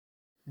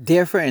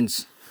Dear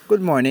friends,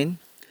 good morning.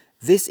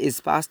 This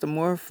is Pastor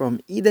Moore from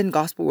Eden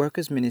Gospel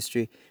Workers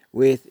Ministry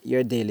with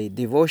your daily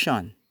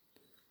devotion.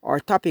 Our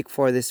topic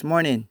for this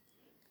morning: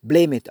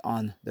 blame it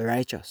on the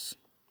righteous.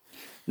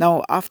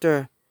 Now,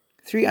 after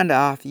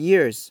 3.5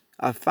 years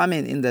of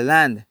famine in the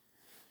land,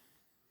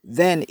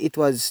 then it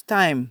was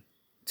time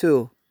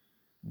to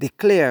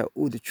declare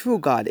who the true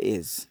God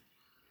is.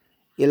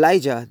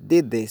 Elijah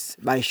did this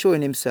by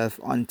showing himself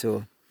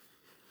unto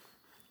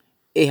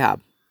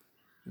Ahab,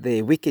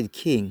 the wicked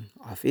king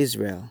of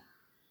Israel.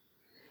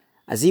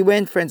 As he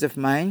went, friends of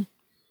mine,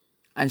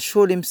 and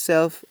showed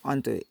himself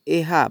unto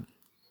Ahab,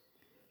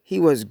 he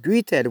was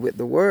greeted with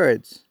the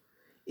words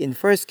in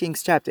 1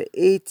 Kings chapter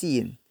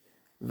 18,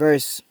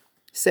 verse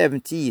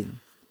 17.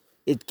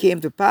 It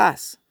came to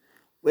pass,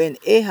 when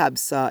Ahab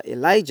saw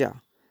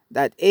Elijah,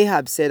 that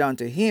Ahab said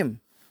unto him,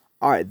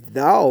 Art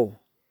thou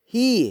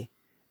he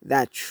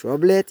that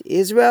troubleth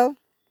Israel?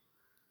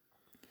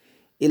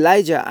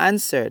 Elijah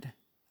answered,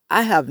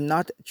 I have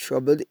not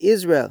troubled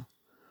Israel,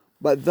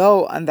 but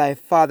thou and thy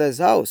father's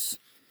house,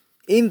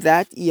 in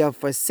that ye have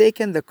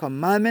forsaken the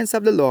commandments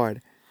of the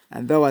Lord,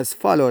 and thou hast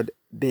followed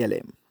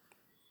Baalim.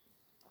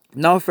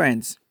 Now,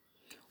 friends,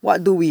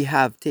 what do we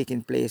have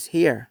taking place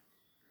here?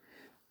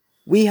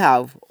 We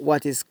have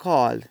what is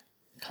called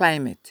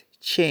climate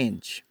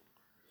change.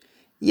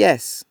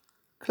 Yes,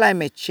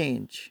 climate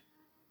change.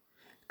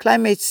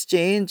 Climate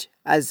change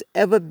has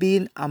ever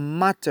been a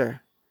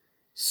matter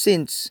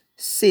since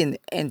sin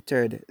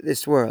entered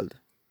this world.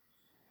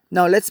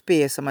 Now, let's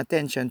pay some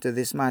attention to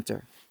this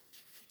matter.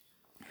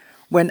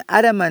 When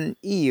Adam and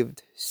Eve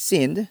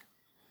sinned,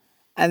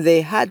 and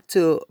they had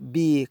to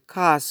be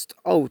cast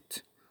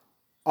out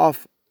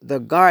of the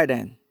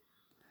garden,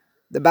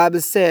 the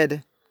Bible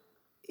said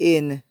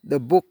in the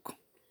book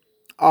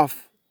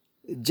of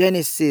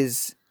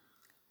Genesis,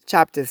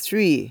 chapter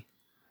 3,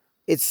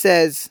 it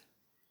says,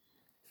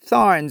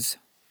 Thorns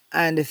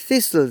and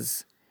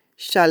thistles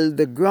shall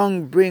the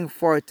ground bring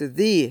forth to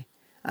thee,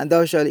 and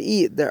thou shalt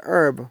eat the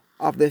herb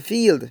of the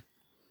field.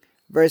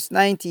 Verse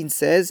 19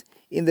 says,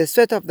 In the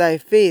sweat of thy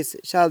face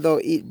shalt thou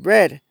eat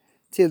bread,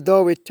 till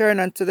thou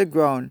return unto the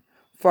ground,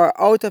 for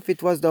out of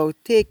it was thou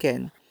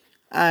taken,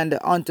 and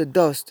unto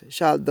dust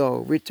shalt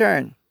thou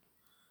return.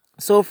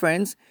 So,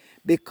 friends,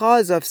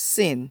 because of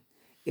sin,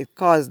 it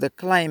caused the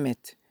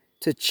climate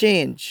to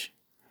change.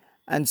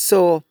 And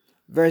so,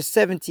 verse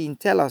 17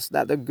 tells us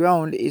that the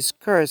ground is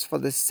cursed for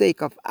the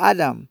sake of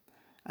Adam,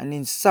 and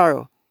in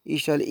sorrow he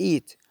shall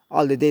eat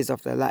all the days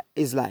of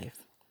his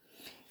life.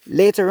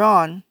 Later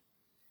on,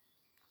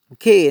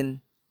 Cain,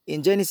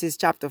 in Genesis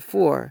chapter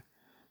 4,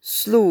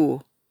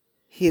 slew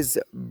his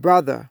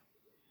brother.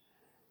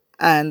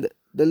 And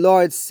the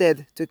Lord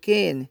said to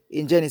Cain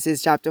in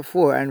Genesis chapter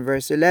 4 and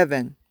verse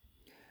 11,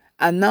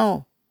 And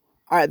now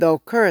art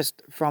thou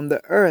cursed from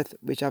the earth,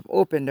 which have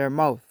opened their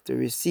mouth to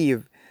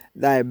receive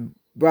thy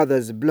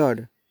brother's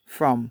blood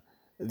from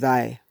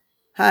thy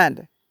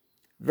hand.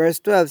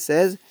 Verse 12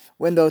 says,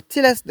 When thou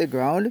tillest the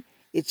ground,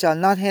 it shall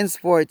not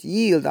henceforth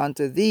yield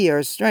unto thee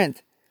her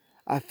strength.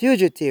 A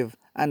fugitive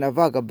and a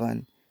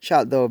vagabond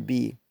shalt thou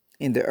be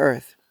in the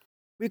earth.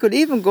 We could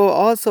even go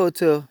also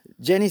to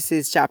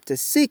Genesis chapter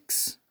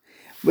 6,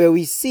 where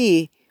we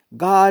see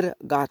God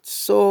got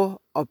so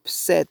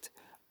upset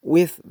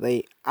with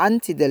the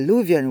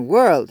antediluvian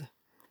world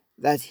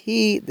that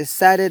he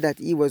decided that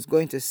he was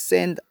going to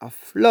send a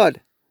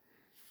flood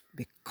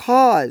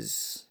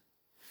because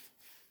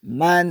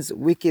man's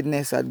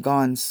wickedness had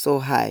gone so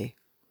high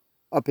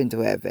up into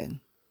heaven.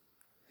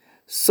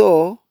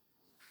 So,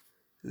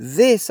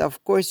 this,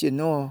 of course,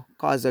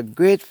 caused a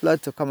great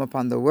flood to come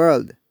upon the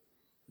world.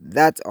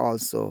 That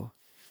also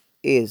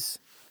is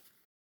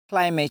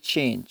climate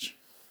change.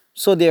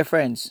 So, dear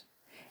friends,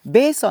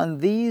 based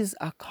on these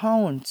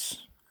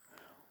accounts,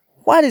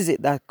 what is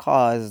it that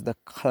caused the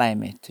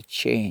climate to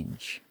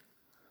change?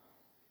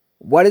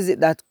 What is it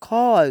that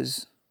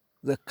caused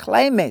the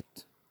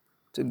climate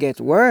to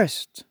get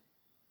worse?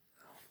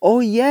 Oh,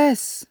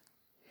 yes,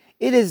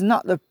 it is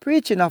not the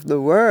preaching of the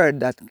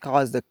word that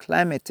caused the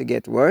climate to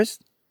get worse.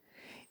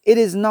 It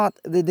is not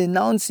the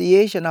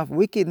denunciation of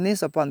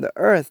wickedness upon the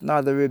earth,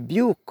 nor the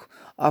rebuke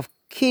of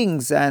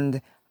kings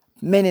and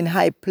men in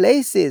high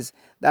places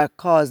that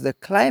caused the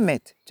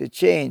climate to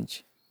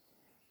change.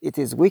 It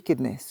is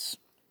wickedness.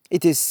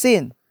 It is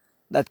sin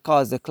that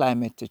caused the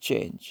climate to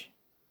change.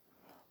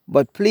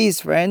 But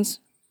please, friends,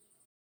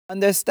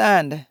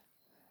 understand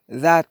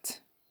that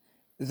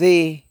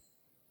the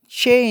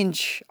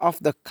change of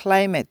the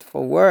climate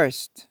for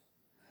worse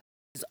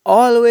is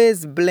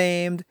always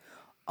blamed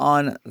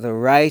on the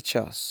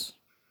righteous.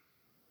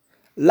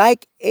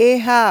 Like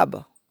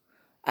Ahab,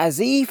 as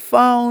he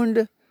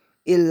found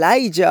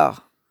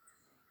Elijah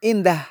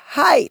in the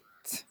height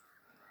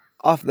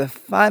of the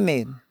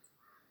famine,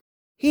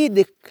 he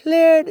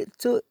declared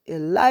to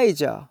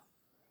Elijah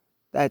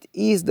that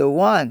he's the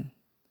one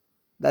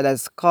that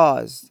has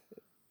caused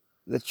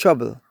the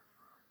trouble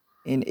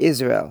in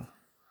Israel.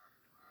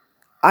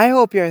 I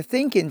hope you're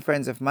thinking,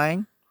 friends of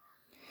mine,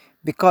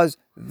 because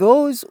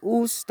those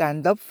who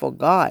stand up for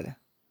God,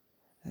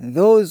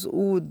 those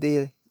who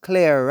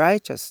declare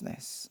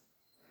righteousness,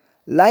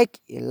 like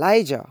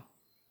Elijah,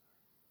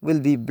 will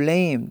be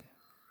blamed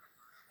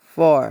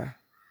for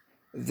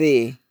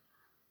the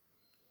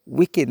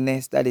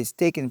wickedness that is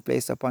taking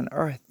place upon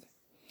earth.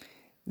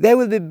 They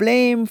will be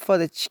blamed for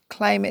the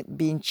climate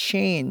being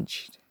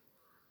changed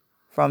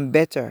from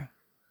better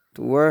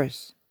to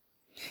worse.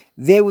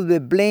 They will be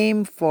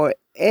blamed for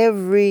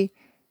every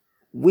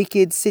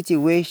wicked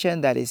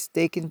situation that is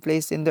taking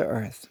place in the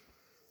earth.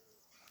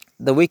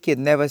 The wicked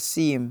never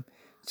seem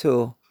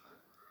to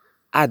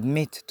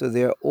admit to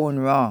their own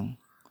wrong,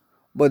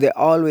 but they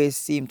always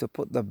seem to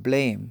put the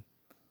blame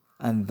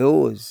on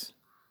those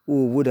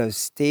who would have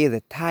stayed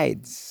the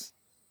tides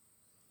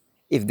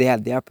if they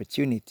had the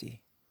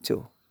opportunity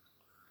to.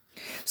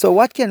 So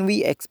what can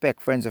we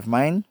expect, friends of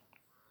mine?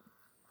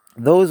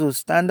 Those who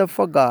stand up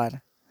for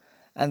God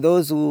and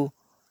those who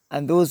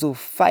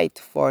fight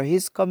for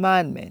his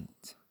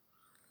commandment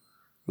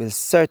will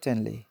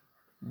certainly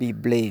be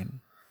blamed.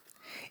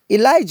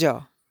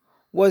 Elijah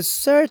was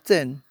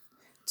certain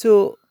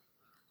to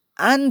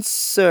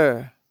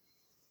answer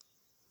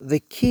the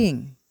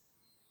king,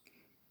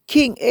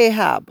 King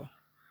Ahab,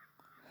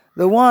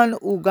 the one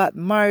who got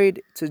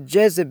married to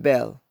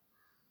Jezebel,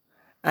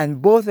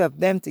 and both of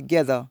them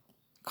together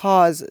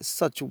caused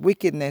such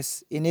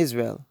wickedness in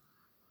Israel.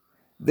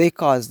 They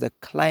caused the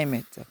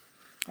climate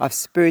of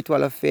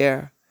spiritual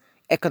affair,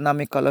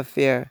 economical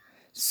affair,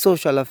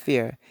 social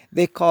affair.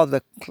 They caused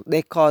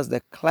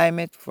the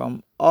climate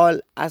from all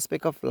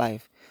aspects of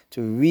life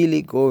to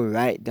really go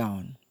right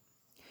down.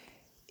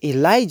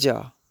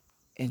 Elijah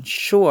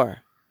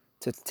ensured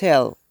to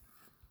tell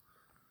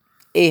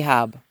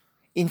Ahab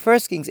in 1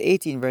 Kings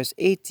 18 verse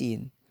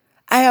 18,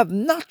 I have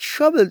not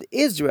troubled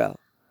Israel,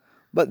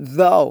 but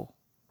thou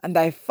and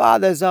thy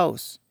father's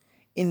house,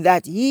 in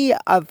that ye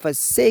have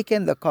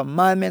forsaken the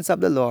commandments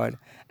of the Lord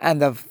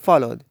and have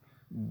followed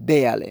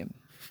Baalim.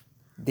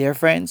 Dear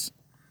friends,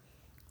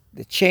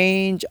 the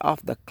change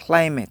of the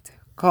climate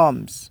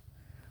comes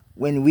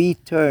when we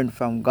turn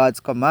from God's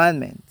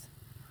commandment.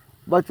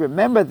 But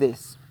remember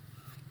this,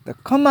 the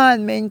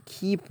commandment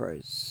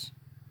keepers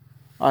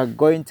are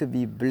going to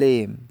be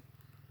blamed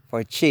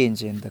for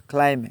changing the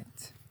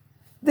climate.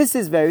 This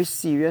is very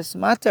serious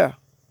matter.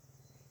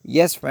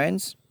 Yes,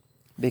 friends,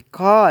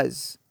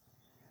 because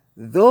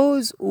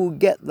those who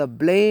get the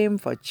blame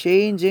for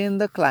changing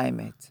the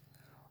climate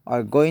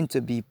are going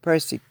to be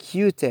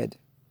persecuted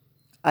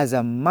as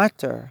a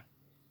matter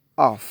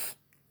of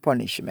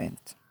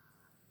punishment.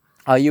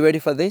 Are you ready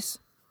for this?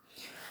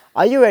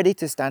 Are you ready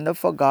to stand up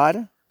for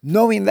God,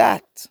 knowing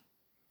that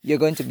you're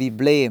going to be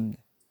blamed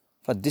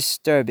for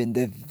disturbing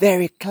the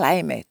very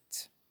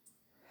climate?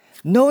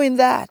 Knowing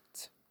that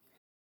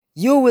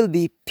you will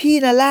be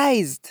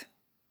penalized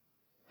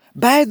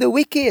by the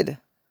wicked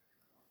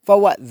for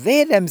what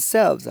they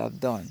themselves have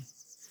done.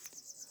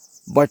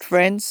 But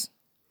friends,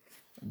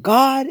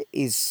 God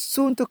is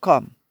soon to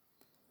come,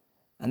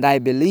 and I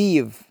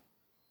believe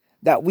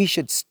that we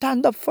should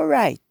stand up for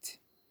right,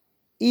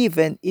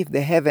 even if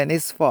the heaven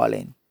is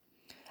falling.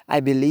 I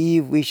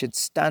believe we should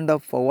stand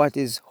up for what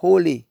is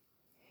holy,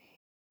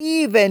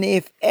 even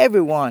if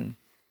everyone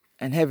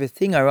and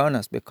everything around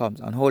us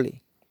becomes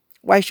unholy.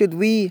 Why should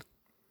we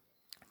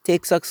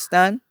take such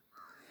stand?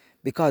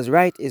 Because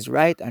right is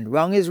right and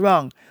wrong is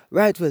wrong.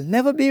 Right will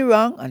never be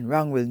wrong and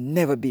wrong will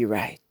never be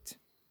right.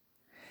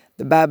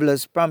 The Bible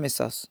has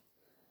promised us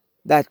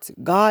that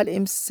God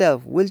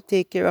himself will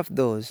take care of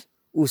those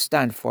who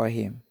stand for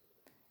him.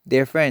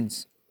 Dear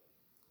friends,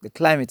 the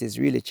climate is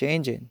really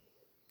changing,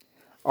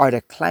 or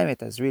the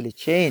climate has really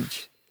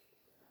changed,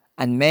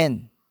 and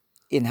men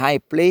in high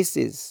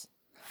places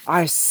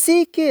are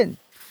seeking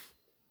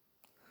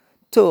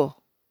to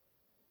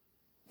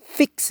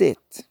fix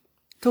it,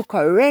 to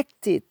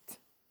correct it.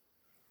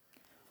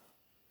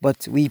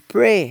 But we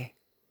pray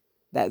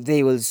that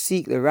they will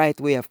seek the right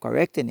way of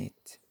correcting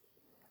it.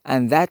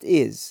 And that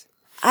is,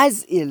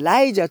 as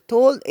Elijah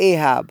told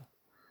Ahab,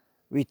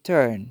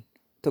 return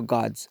to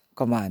God's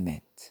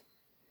commandment.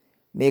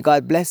 May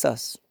God bless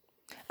us.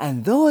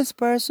 And those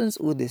persons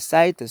who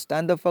decide to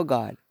stand up for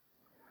God,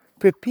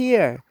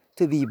 prepare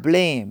to be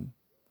blamed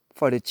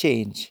for the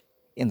change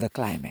in the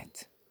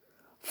climate.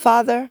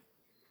 Father,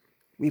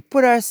 we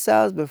put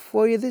ourselves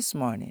before you this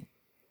morning,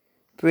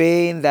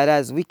 praying that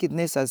as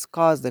wickedness has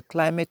caused the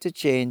climate to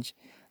change,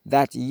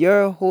 that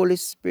your Holy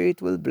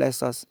Spirit will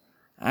bless us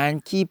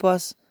and keep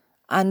us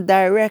and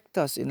direct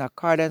us in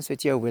accordance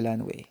with your will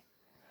and way.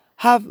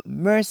 Have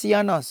mercy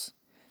on us,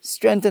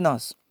 strengthen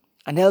us,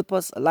 and help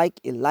us, like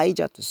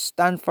Elijah, to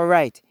stand for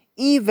right,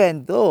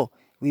 even though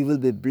we will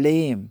be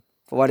blamed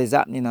for what is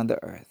happening on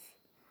the earth.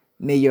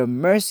 May your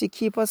mercy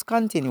keep us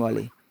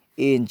continually.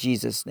 In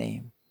Jesus'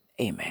 name,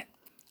 amen.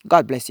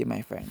 God bless you,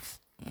 my friends.